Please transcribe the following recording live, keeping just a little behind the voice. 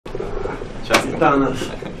Gitanas.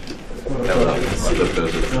 Hello, it's a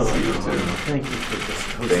pleasure to see you too. Thank you for this.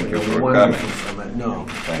 Thank you for wonderful coming. summit. No,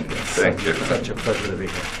 Thank you. Thank you. such a pleasure to be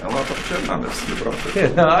here. A lot of journalists you brought with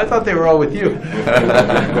Yeah, I thought they were all with you.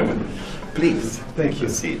 you. Please. Thank you.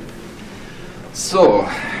 Proceed. So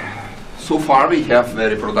far we have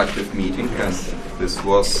very productive meeting, and this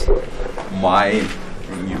was my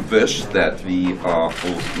wish that we are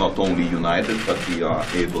not only united, but we are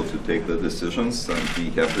able to take the decisions, and we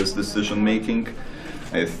have this decision making.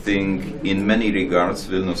 I think in many regards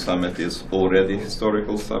Vilnius summit is already a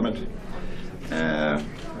historical summit.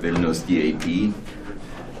 Vilnius DAP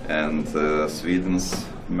and Sweden's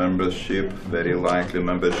membership, very likely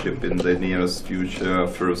membership in the nearest future,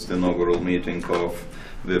 first inaugural meeting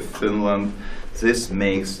with Finland. This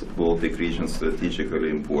makes the Baltic region strategically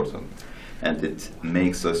important, and it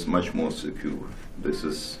makes us much more secure. This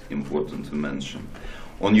is important to mention.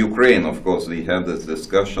 On Ukraine, of course, we had this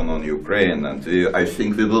discussion on Ukraine, and I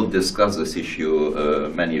think we will discuss this issue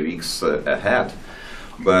many weeks ahead.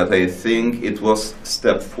 But I think it was a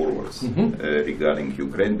step forwards regarding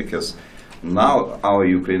Ukraine, because now our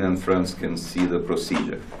Ukrainian friends can see the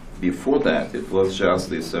procedure. Before that, it was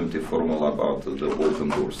just this empty formula about the open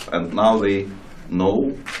doors. And now they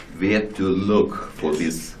know where to look for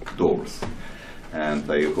these doors. And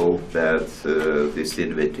I hope that this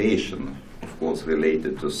invitation, of course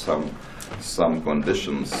related to some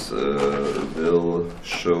conditions, will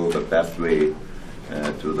show the pathway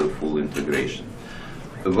to the full integration.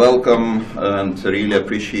 Welcome and really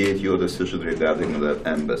appreciate your decision regarding the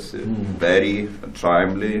embassy. Very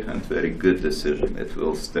timely and very good decision. It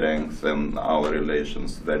will strengthen our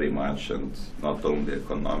relations very much, and not only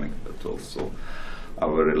economic but also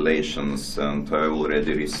our relations. And I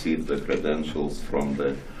already received the credentials from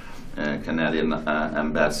the Canadian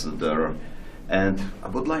ambassador. And I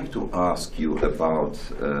would like to ask you about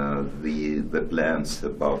the plans,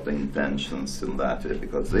 about the intentions in Latvia,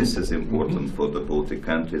 because this is important for the Baltic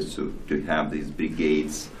countries to have these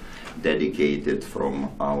brigades dedicated from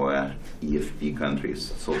our EFP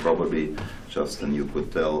countries. So probably, Justin, you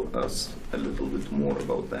could tell us a little bit more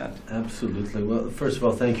about that. Absolutely. Well, first of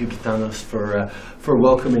all, thank you, Gitanas, for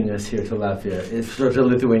welcoming us here to Latvia. To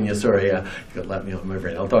Lithuania, sorry, you got Latvia on my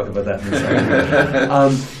brain. I'll talk about that in a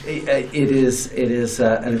second. It is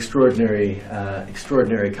an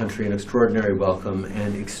extraordinary country, an extraordinary welcome,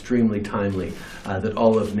 and extremely timely that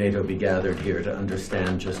all of NATO be gathered here to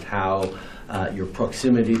understand just how your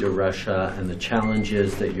proximity to Russia and the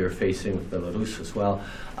challenges that you're facing with Belarus as well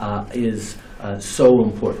is so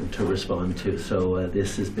important to respond to. So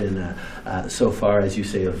this has been, so far, as you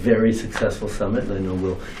say, a very successful summit, and I know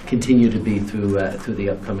will continue to be through the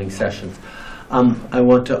upcoming sessions. I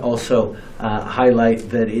want to also highlight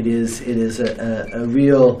that it is a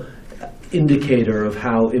real indicator of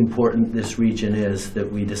how important this region is that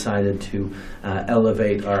we decided to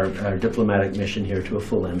elevate our diplomatic mission here to a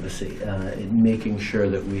full embassy, making sure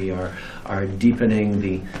that we are deepening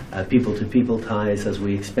the people-to-people ties as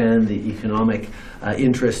we expand the economic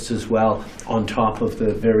interests as well, on top of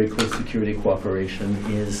the very close security cooperation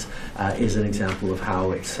is an example of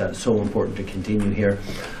how it's so important to continue here.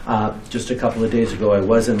 Just a couple of days ago I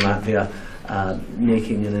was in Latvia,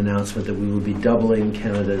 making an announcement that we will be doubling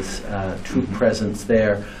Canada's troop presence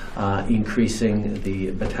there, increasing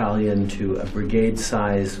the battalion to a brigade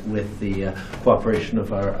size with the cooperation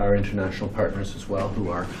of our international partners as well, who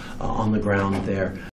are on the ground there.